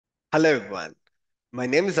Hello everyone, my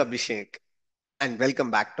name is Abhishek and welcome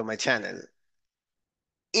back to my channel.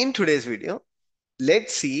 In today's video,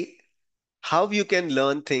 let's see how you can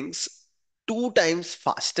learn things two times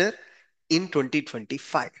faster in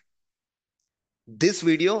 2025. This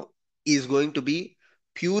video is going to be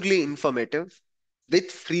purely informative with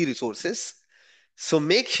free resources, so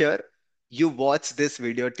make sure you watch this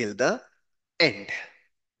video till the end.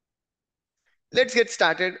 Let's get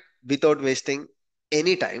started without wasting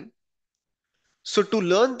any time. So, to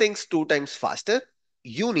learn things two times faster,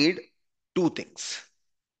 you need two things.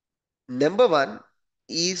 Number one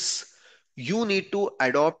is you need to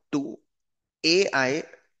adopt to AI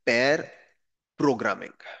pair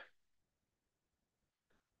programming.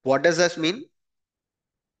 What does that mean?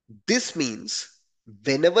 This means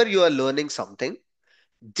whenever you are learning something,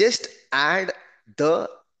 just add the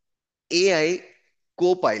AI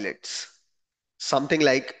copilots, something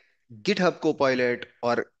like GitHub Copilot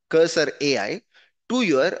or Cursor AI to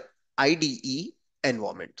your IDE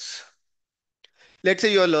environments. Let's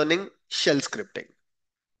say you are learning shell scripting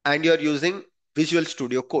and you are using Visual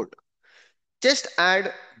Studio Code. Just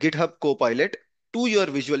add GitHub Copilot to your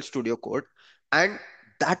Visual Studio Code, and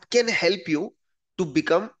that can help you to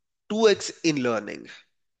become 2x in learning.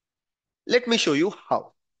 Let me show you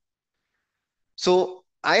how. So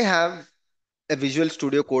I have a Visual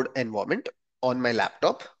Studio Code environment on my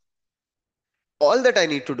laptop. All that I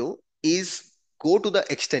need to do is go to the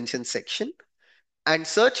extension section and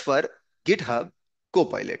search for GitHub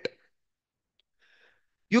Copilot.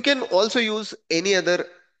 You can also use any other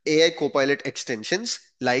AI Copilot extensions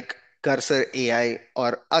like Cursor AI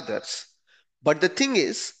or others. But the thing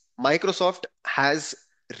is, Microsoft has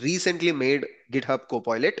recently made GitHub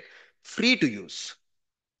Copilot free to use.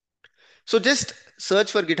 So just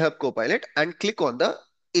search for GitHub Copilot and click on the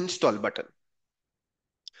install button.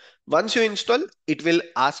 Once you install, it will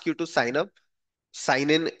ask you to sign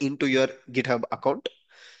in into your GitHub account.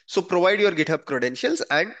 So provide your GitHub credentials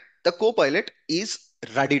and the Copilot is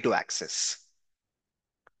ready to access.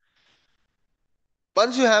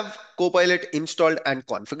 Once you have Copilot installed and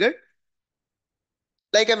configured,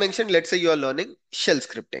 like I mentioned, let's say you are learning shell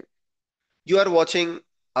scripting. You are watching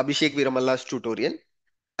Abhishek.Veeramalla's tutorial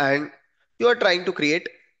and you are trying to create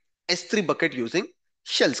S3 bucket using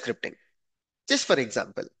shell scripting, just for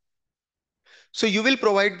example. So you will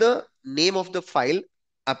provide the name of the file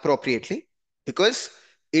appropriately because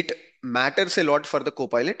it matters a lot for the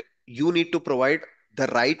Copilot. You need to provide the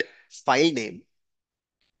right file name.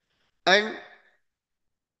 And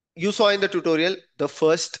you saw in the tutorial, the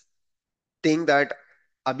first thing that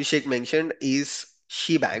Abhishek mentioned is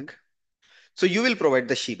shebang. So you will provide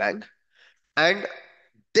the shebang and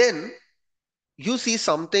then you see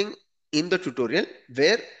something in the tutorial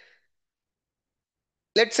where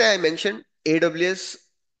let's say I mentioned AWS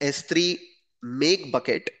S3 make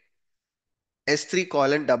bucket S3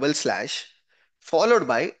 colon double slash followed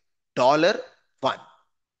by $1.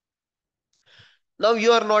 Now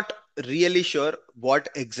you are not really sure what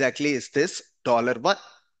exactly is this $1.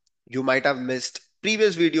 You might have missed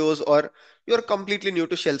previous videos or you're completely new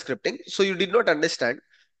to shell scripting. So you did not understand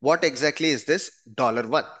what exactly is this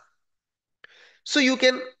 $1. So you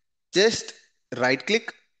can just right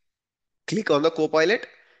click, click on the Copilot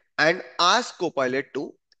and ask Copilot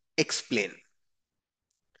to explain.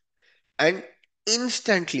 And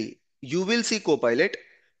instantly you will see Copilot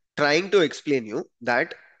trying to explain you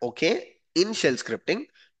that, okay, in shell scripting,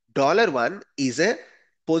 $1 is a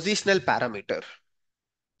positional parameter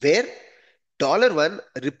where $1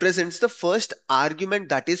 represents the first argument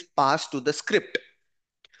that is passed to the script.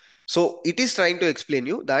 So it is trying to explain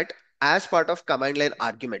you that as part of command line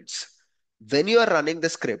arguments, when you are running the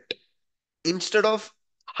script, instead of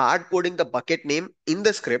hard coding the bucket name in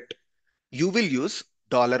the script, you will use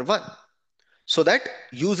 $1 so that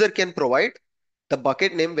user can provide the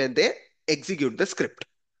bucket name when they execute the script.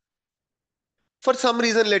 For some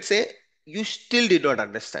reason, let's say you still did not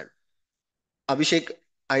understand. Abhishek,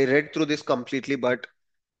 I read through this completely, but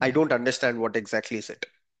I don't understand what exactly is it.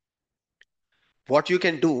 What you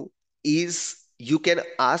can do is you can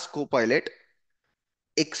ask Copilot,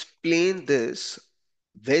 explain this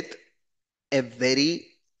with a very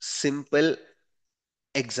simple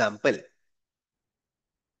example.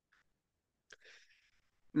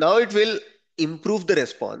 Now it will improve the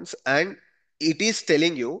response and it is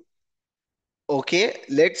telling you, okay,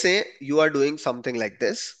 let's say you are doing something like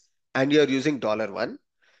this and you are using $1.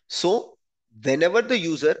 So whenever the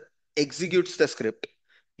user executes the script,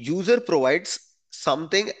 user provides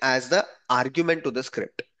something as the argument to the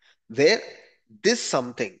script where this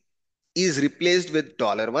something is replaced with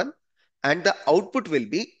 $1 and the output will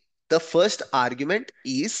be the first argument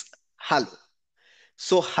is hello.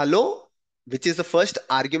 So hello, which is the first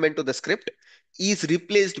argument to the script, is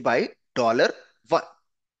replaced by $1.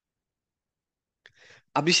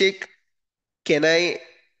 Abhishek, can I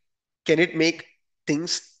can it make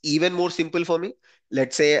things even more simple for me?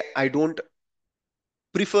 Let's say I don't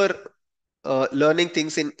prefer learning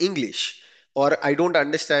things in English, or I don't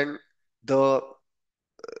understand the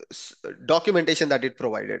documentation that it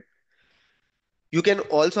provided. You can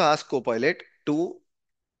also ask Copilot to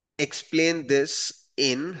explain this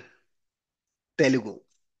in Telugu.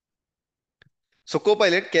 So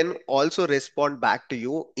Copilot can also respond back to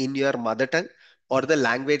you in your mother tongue or the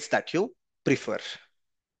language that you prefer.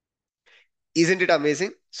 Isn't it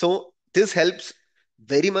amazing? So this helps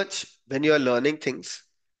very much when you are learning things,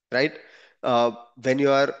 right? When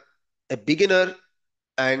you are a beginner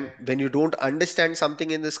and when you don't understand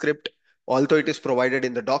something in the script, although it is provided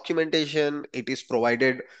in the documentation, it is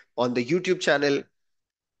provided on the YouTube channel.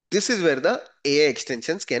 This is where the AI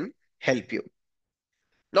extensions can help you.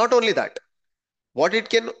 Not only that, what it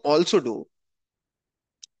can also do,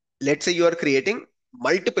 let's say you are creating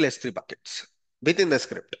multiple S3 buckets within the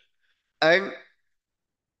script, and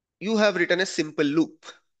you have written a simple loop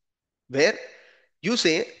where you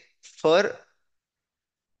say for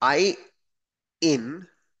I in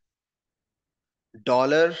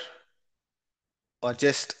dollar, or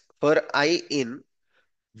just for I in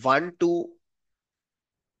 1 to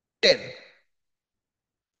 10,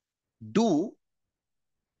 do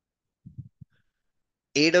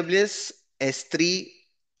AWS S3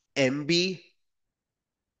 MB,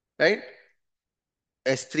 right?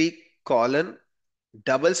 S3 colon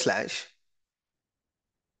double slash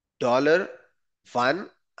dollar one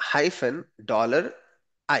hyphen dollar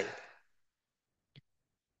I,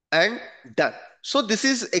 and done. So this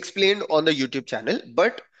is explained on the YouTube channel,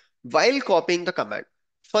 but while copying the command,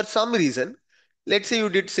 for some reason, let's say you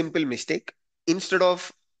did simple mistake. Instead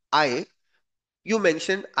of I, you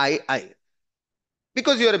mentioned I.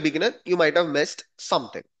 Because you're a beginner, you might have missed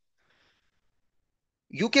something.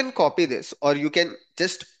 You can copy this, or you can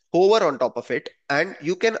just hover on top of it and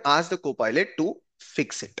you can ask the Copilot to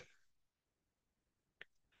fix it.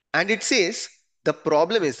 And it says the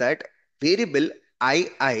problem is that variable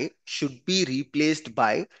I should be replaced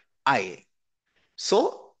by I.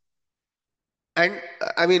 So, and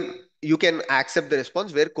I mean, you can accept the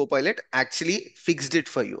response where Copilot actually fixed it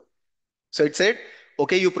for you. So it said,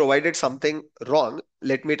 okay, you provided something wrong.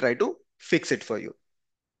 Let me try to fix it for you.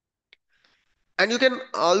 And you can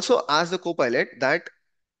also ask the Copilot that,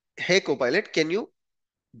 hey, Copilot, can you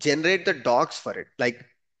generate the docs for it? Like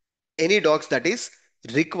any docs that is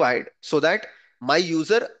required so that my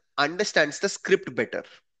user understands the script better.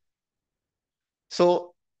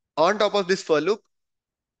 So on top of this for loop,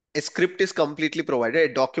 a script is completely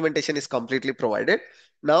provided, a documentation is completely provided.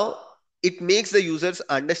 Now it makes the users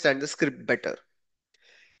understand the script better.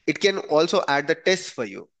 It can also add the tests for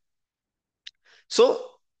you. So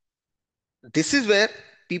this is where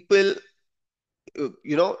people,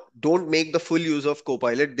 don't make the full use of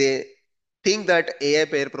Copilot. They think that AI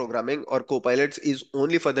pair programming or Copilots is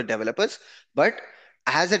only for the developers, but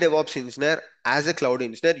as a DevOps engineer, as a cloud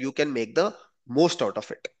engineer, you can make the most out of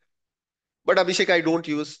it. But Abhishek, I don't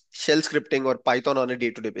use shell scripting or Python on a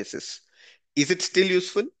day-to-day basis. Is it still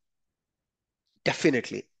useful?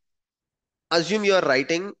 Definitely. Assume you are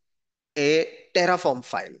writing a Terraform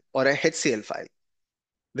file or a HCL file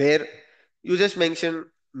where you just mention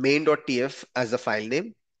main.tf as the file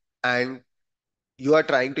name, and you are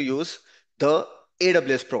trying to use the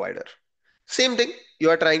AWS provider. Same thing, you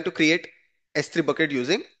are trying to create S3 bucket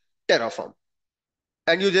using Terraform.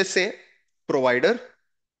 And you just say provider,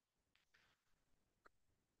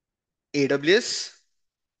 AWS,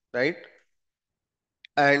 right?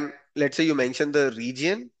 And let's say you mention the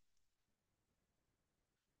region,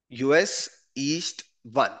 US East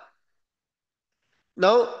 1.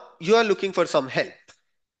 Now you are looking for some help,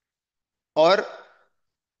 or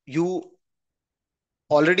you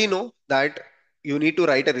already know that you need to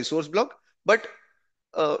write a resource block, but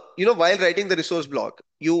while writing the resource block,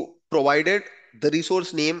 you provided the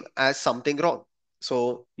resource name as something wrong.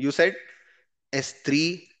 So you said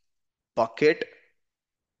S3 bucket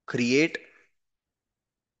create,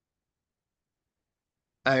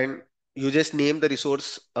 and you just name the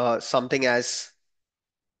resource something as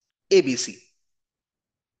ABC.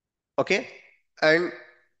 Okay. And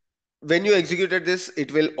when you executed this,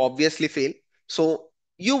 it will obviously fail. So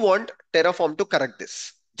you want Terraform to correct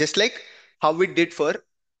this, just like how we did for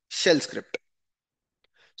shell script.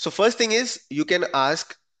 So first thing is you can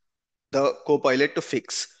ask the Copilot to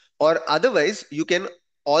fix, or otherwise you can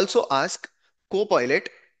also ask Copilot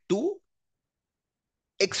to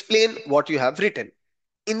explain what you have written.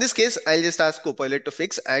 In this case, I'll just ask Copilot to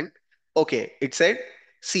fix, and okay, it said,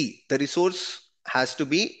 see, the resource has to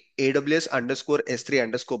be AWS underscore S3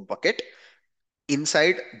 underscore bucket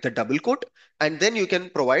inside the double quote, and then you can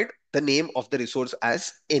provide the name of the resource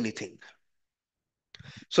as anything.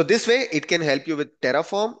 So this way, it can help you with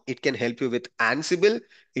Terraform, it can help you with Ansible,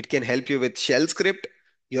 it can help you with shell script,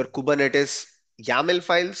 your Kubernetes YAML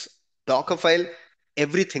files, Docker file,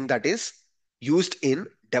 everything that is used in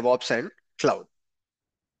DevOps and cloud.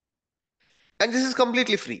 And this is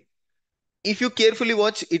completely free. If you carefully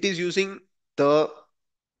watch, it is using the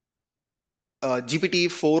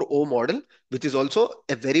GPT-4o model, which is also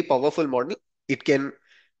a very powerful model. It can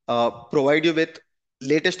provide you with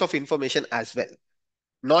latest of information as well.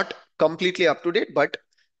 Not completely up to date, but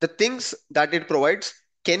the things that it provides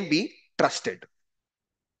can be trusted.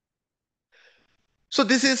 So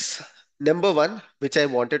this is number one, which I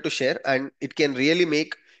wanted to share, and it can really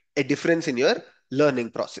make a difference in your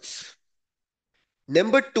learning process.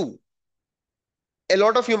 Number two, a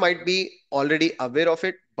lot of you might be already aware of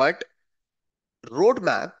it, but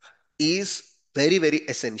roadmap is very, very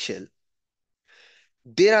essential.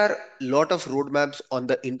 There are a lot of roadmaps on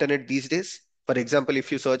the internet these days. For example,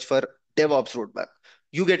 if you search for DevOps roadmap,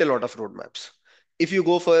 you get a lot of roadmaps. If you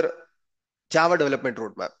go for Java development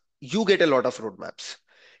roadmap, you get a lot of roadmaps.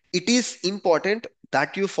 It is important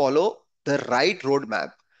that you follow the right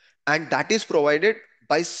roadmap, and that is provided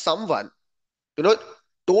by someone. You know,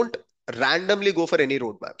 don't randomly go for any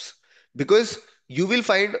roadmaps, because you will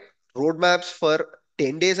find roadmaps for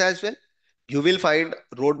 10 days as well. You will find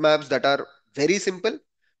roadmaps that are very simple,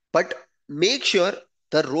 but make sure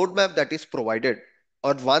the roadmap that is provided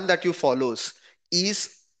or one that you follows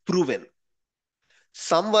is proven.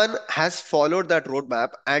 Someone has followed that roadmap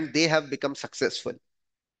and they have become successful.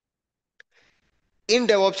 In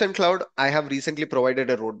DevOps and cloud, I have recently provided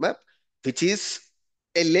a roadmap, which is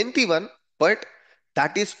a lengthy one, but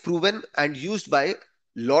that is proven and used by a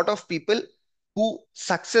lot of people who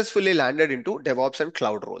successfully landed into DevOps and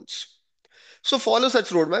cloud roles. So follow such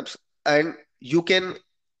roadmaps, and you can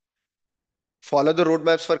follow the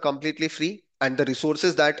roadmaps for completely free. And the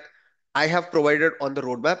resources that I have provided on the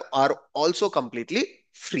roadmap are also completely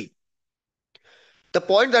free. The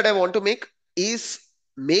point that I want to make is,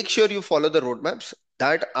 make sure you follow the roadmaps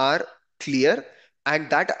that are clear and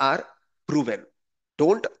that are proven.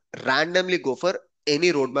 Don't randomly go for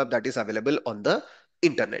any roadmap that is available on the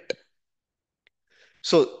internet.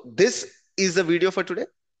 So this is the video for today.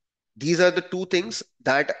 These are the two things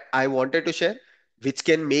that I wanted to share, which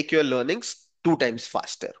can make your learnings 2 times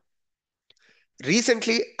faster.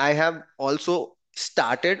 Recently, I have also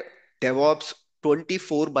started DevOps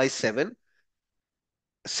 24 by 7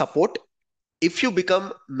 support. If you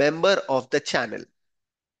become member of the channel,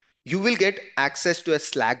 you will get access to a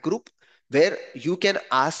Slack group where you can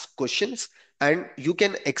ask questions and you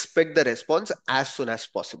can expect the response as soon as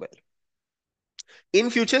possible. In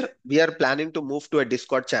future, we are planning to move to a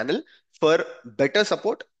Discord channel for better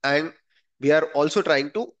support, and we are also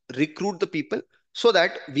trying to recruit the people so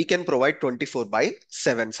that we can provide 24 by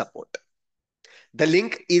 7 support. The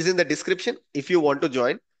link is in the description if you want to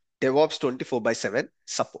join DevOps 24 by 7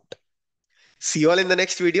 support. See you all in the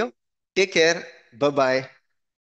next video. Take care. Bye bye.